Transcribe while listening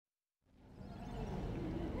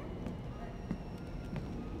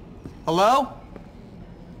Hello?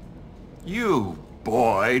 You,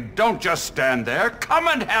 boy, don't just stand there. Come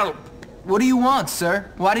and help! What do you want,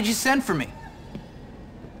 sir? Why did you send for me?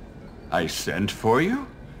 I sent for you?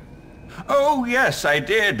 Oh, yes, I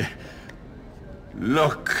did.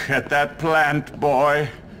 Look at that plant, boy.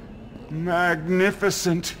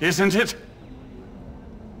 Magnificent, isn't it?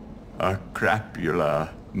 A crapula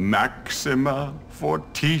maxima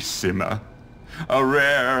fortissima. A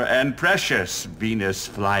rare and precious Venus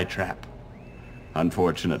flytrap.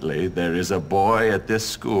 Unfortunately, there is a boy at this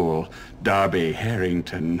school, Darby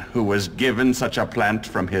Harrington, who was given such a plant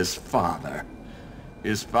from his father.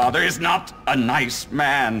 His father is not a nice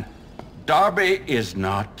man. Darby is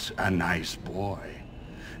not a nice boy.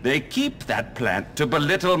 They keep that plant to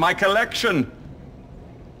belittle my collection.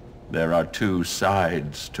 There are two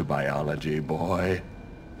sides to biology, boy.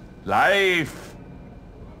 Life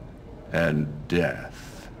and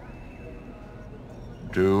death.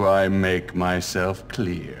 Do I make myself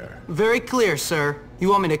clear? Very clear, sir. You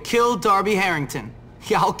want me to kill Darby Harrington?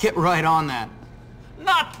 Yeah, I'll get right on that.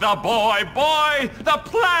 Not the boy, boy! The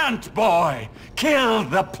plant, boy! Kill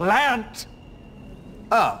the plant!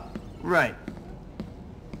 Oh, right.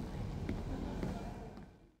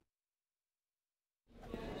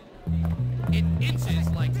 It itches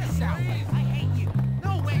like Southland. I hate you.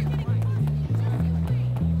 No way.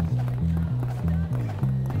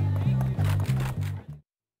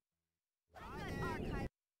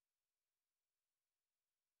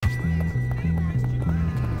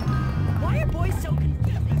 Why are boys so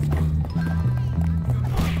confused?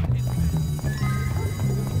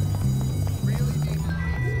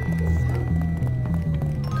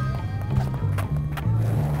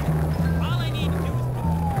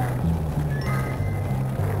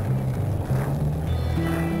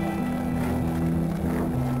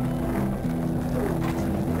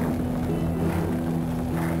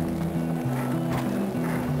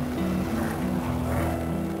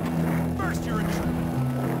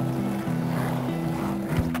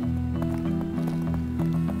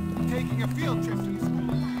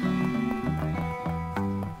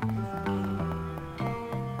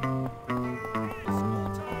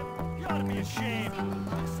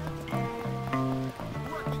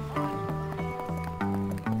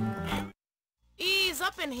 Ease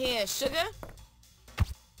up in here, sugar.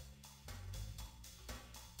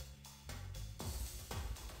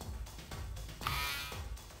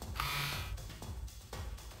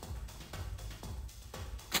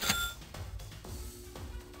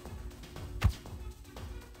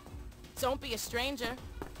 Don't be a stranger.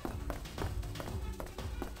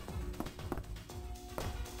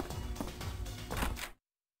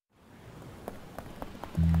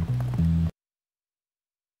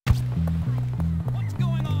 What's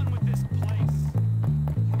going on with this place?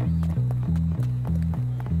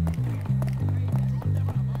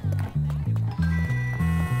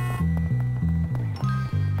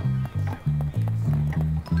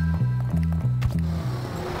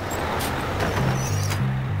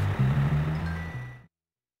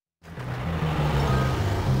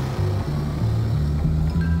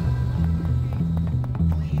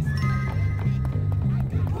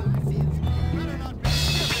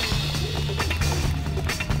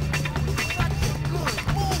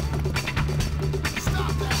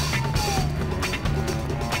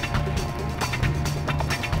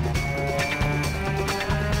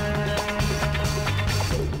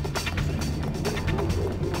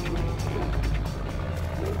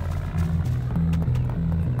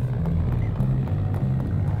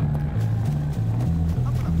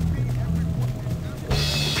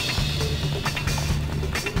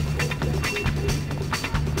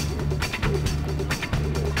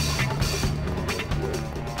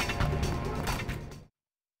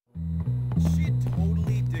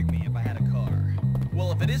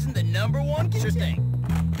 If it isn't the #1, sure thing.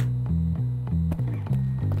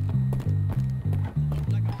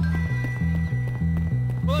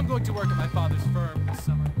 Well, I'm going to work at my father's firm this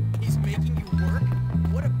summer. He's making you work?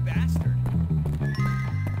 What a bastard.